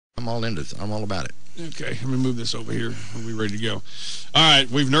I'm all about it. Okay, let me move this over here. We'll be ready to go. All right,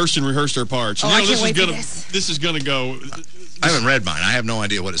 we've nursed and rehearsed our parts. Oh, I can't wait for this. This is gonna go. I haven't read mine. I have no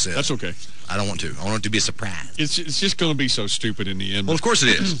idea what it says. That's okay. I don't want to. I want it to be a surprise. It's just going to be so stupid in the end. Well, of course it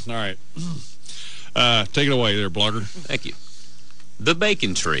is. All right. Take it away there, blogger. Thank you. The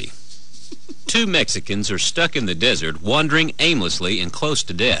bacon tree. 2 Mexicans are stuck in the desert, wandering aimlessly and close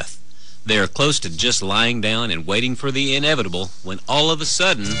to death. They are close to just lying down and waiting for the inevitable when all of a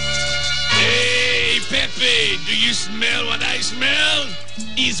sudden... Hey, Pepe, do you smell what I smell?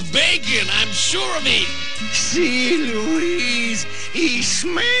 It's bacon, I'm sure of it. See, Luis, he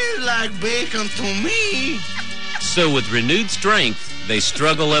smells like bacon to me. So with renewed strength, they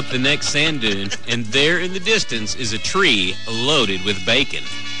struggle up the next sand dune, and there in the distance is a tree loaded with bacon.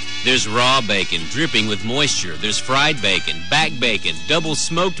 There's raw bacon dripping with moisture. There's fried bacon, back bacon, double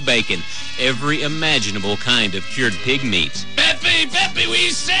smoked bacon, every imaginable kind of cured pig meat. Pepe, we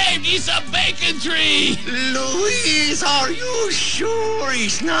saved! It's a bacon tree! Luis, are you sure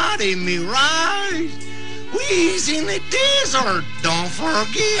it's not a mirage? We's in the desert, don't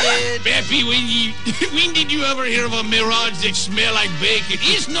forget. Pepe, when did you ever hear of a mirage that smell like bacon?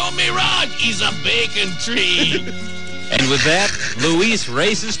 It's no mirage, it's a bacon tree. And with that, Luis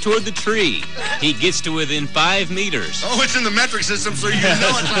races toward the tree. He gets to within 5 meters. Oh, it's in the metric system, so you know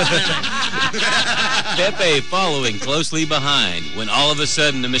it's not there. Pepe following closely behind, when all of a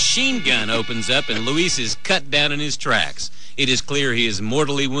sudden a machine gun opens up and Luis is cut down in his tracks. It is clear he is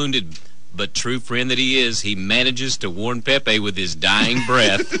mortally wounded, but true friend that he is, he manages to warn Pepe with his dying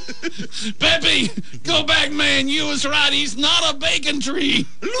breath. Pepe, go back, man. You was right. He's not a bacon tree.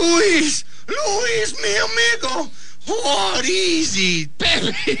 Luis, mi amigo. What is it?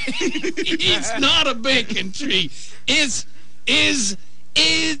 Pepe, it's not a bacon tree. It's a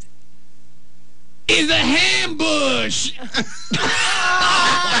ham bush.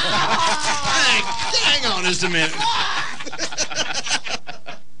 Hang on just a minute.